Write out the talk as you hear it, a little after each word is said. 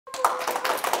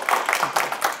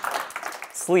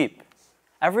sleep.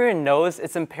 Everyone knows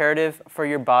it's imperative for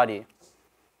your body,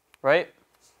 right?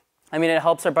 I mean, it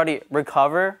helps our body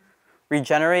recover,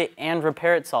 regenerate, and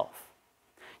repair itself.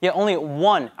 Yet only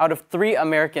 1 out of 3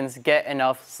 Americans get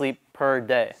enough sleep per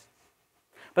day.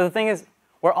 But the thing is,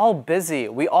 we're all busy.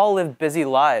 We all live busy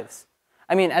lives.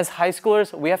 I mean, as high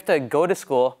schoolers, we have to go to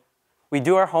school, we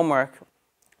do our homework,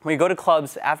 we go to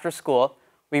clubs after school,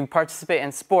 we participate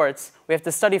in sports, we have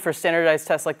to study for standardized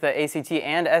tests like the ACT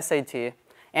and SAT,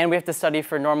 and we have to study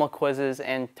for normal quizzes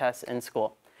and tests in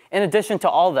school. In addition to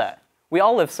all that, we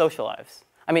all live social lives.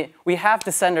 I mean, we have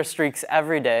to send our streaks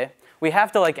every day, we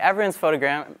have to like everyone's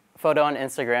photo on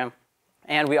Instagram,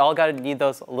 and we all gotta need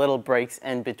those little breaks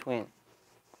in between.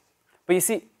 But you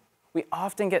see, we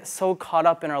often get so caught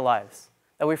up in our lives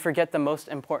that we forget the most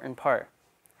important part,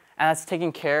 and that's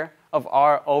taking care of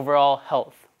our overall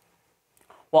health.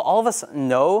 While all of us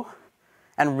know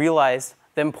and realize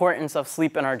the importance of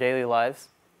sleep in our daily lives,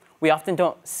 we often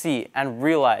don't see and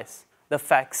realize the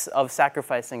effects of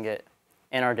sacrificing it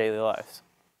in our daily lives.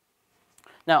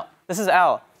 Now, this is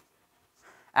Al.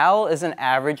 Al is an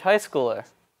average high schooler.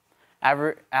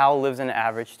 Al lives in an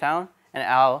average town, and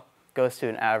Al goes to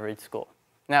an average school.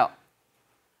 Now,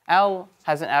 Al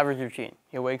has an average routine.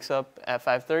 He wakes up at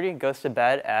 5:30, goes to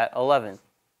bed at 11.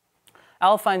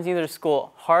 Al finds neither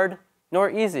school hard nor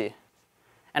easy,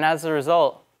 and as a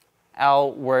result,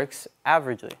 Al works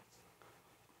averagely.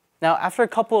 Now, after a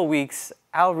couple of weeks,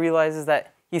 Al realizes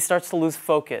that he starts to lose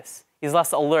focus. He's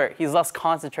less alert, he's less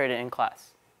concentrated in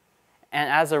class. And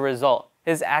as a result,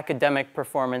 his academic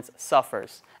performance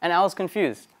suffers. And Al is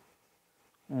confused.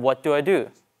 What do I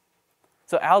do?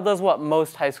 So Al does what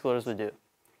most high schoolers would do.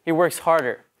 He works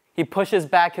harder. He pushes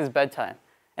back his bedtime.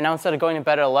 And now instead of going to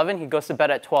bed at 11, he goes to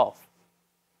bed at 12.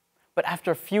 But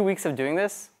after a few weeks of doing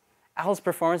this, Al's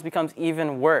performance becomes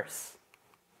even worse.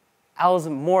 Al's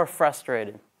more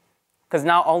frustrated. Because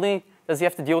not only does he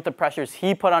have to deal with the pressures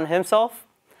he put on himself,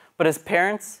 but his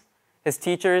parents, his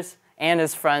teachers, and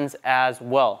his friends as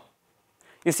well.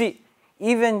 You see,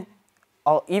 even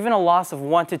a loss of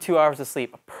 1 to 2 hours of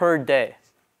sleep per day,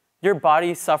 your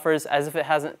body suffers as if it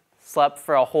hasn't slept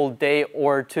for a whole day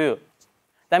or two.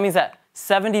 That means that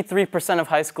 73% of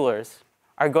high schoolers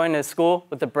are going to school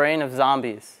with the brain of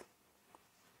zombies.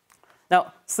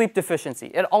 Now, sleep deficiency,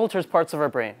 it alters parts of our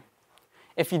brain.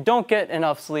 If you don't get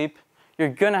enough sleep, you're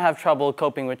going to have trouble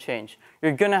coping with change.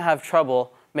 You're going to have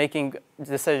trouble making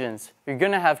decisions. You're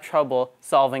going to have trouble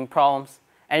solving problems.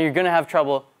 And you're going to have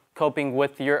trouble coping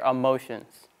with your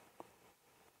emotions.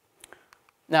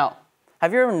 Now,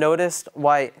 have you ever noticed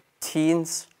why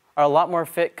teens are a lot more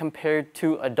fit compared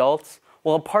to adults?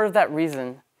 Well, a part of that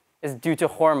reason is due to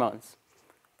hormones.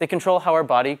 They control how our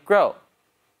body grows.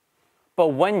 But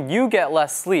when you get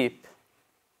less sleep,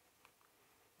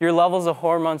 your levels of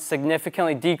hormones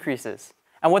significantly decreases.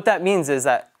 And what that means is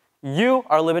that you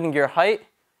are limiting your height,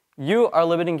 you are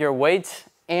limiting your weight,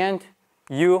 and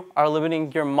you are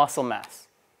limiting your muscle mass.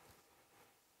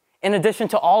 In addition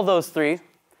to all those three,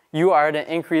 you are at an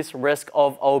increased risk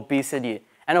of obesity.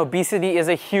 And obesity is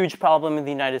a huge problem in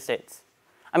the United States.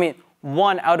 I mean,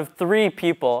 1 out of 3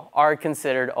 people are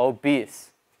considered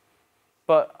obese.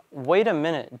 But wait a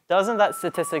minute, doesn't that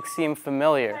statistic seem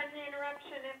familiar?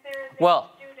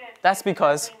 Well, that's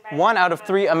because 1 out of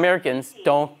 3 Americans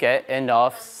don't get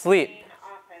enough sleep.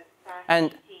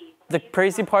 And the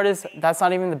crazy part is that's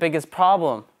not even the biggest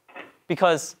problem.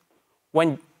 Because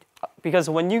when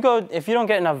you go, if you don't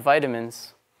get enough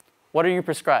vitamins, what are you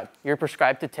prescribed? You're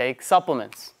prescribed to take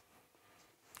supplements.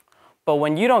 But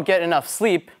when you don't get enough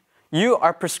sleep, you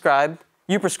prescribe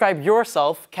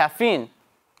yourself caffeine.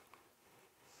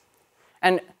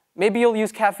 And maybe you'll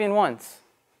use caffeine once.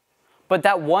 But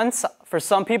that once, for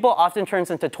some people, often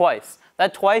turns into twice.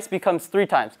 That twice becomes 3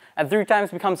 times. And 3 times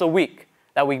becomes a week.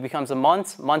 That week becomes a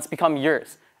month. Months become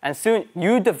years. And soon,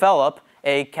 you develop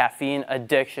a caffeine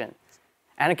addiction.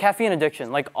 And a caffeine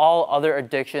addiction, like all other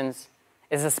addictions,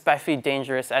 is especially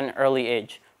dangerous at an early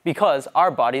age because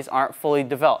our bodies aren't fully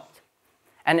developed.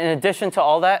 And in addition to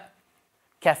all that,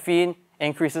 caffeine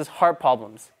increases heart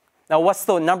problems. Now, what's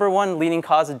the #1 leading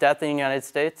cause of death in the United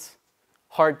States?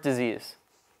 Heart disease.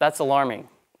 That's alarming.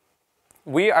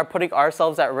 We are putting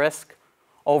ourselves at risk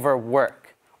over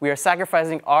work. We are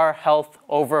sacrificing our health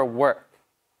over work.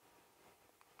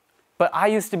 But I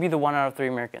used to be the 1 out of 3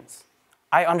 Americans.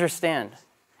 I understand.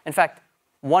 In fact,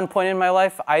 one point in my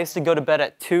life, I used to go to bed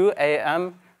at 2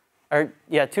 a.m.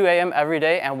 every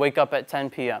day and wake up at 10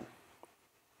 p.m.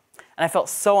 And I felt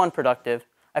so unproductive,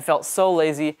 I felt so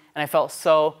lazy, and I felt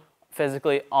so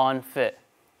physically unfit.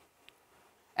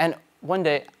 And one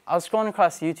day, I was scrolling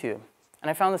across YouTube, and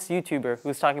I found this YouTuber who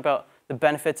was talking about the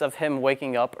benefits of him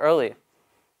waking up early.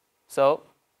 So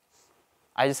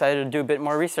I decided to do a bit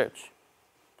more research.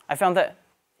 I found that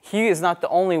he is not the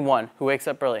only one who wakes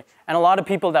up early. And a lot of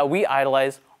people that we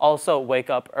idolize also wake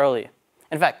up early.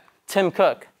 In fact, Tim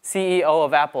Cook, CEO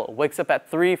of Apple, wakes up at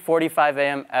 3:45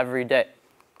 a.m. every day.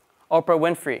 Oprah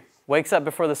Winfrey wakes up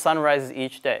before the sun rises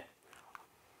each day.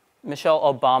 Michelle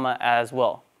Obama as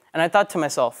well. And I thought to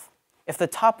myself, if the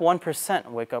top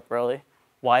 1% wake up early,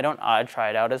 why don't I try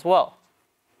it out as well?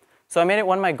 So I made it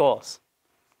one of my goals,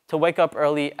 to wake up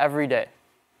early every day.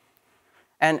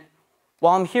 And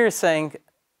while I'm here saying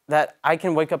that I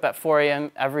can wake up at 4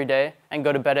 a.m. every day and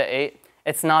go to bed at 8,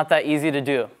 it's not that easy to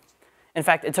do. In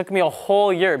fact, it took me a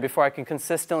whole year before I could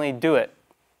consistently do it.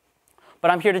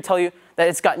 But I'm here to tell you that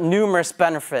it's got numerous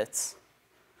benefits.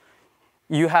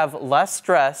 You have less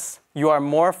stress, you are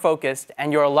more focused,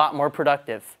 and you're a lot more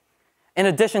productive. In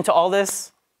addition to all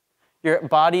this, your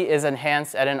body is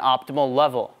enhanced at an optimal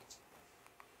level.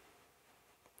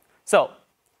 So,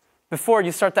 before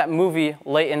you start that movie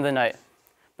late in the night,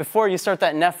 before you start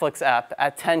that Netflix app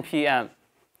at 10 p.m.,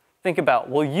 think about,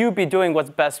 will you be doing what's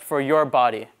best for your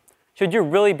body? Should you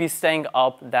really be staying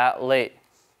up that late?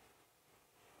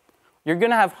 You're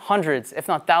going to have hundreds, if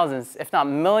not thousands, if not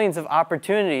millions of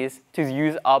opportunities to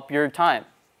use up your time.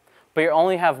 But you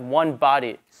only have one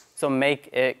body, so make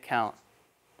it count.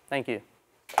 Thank you.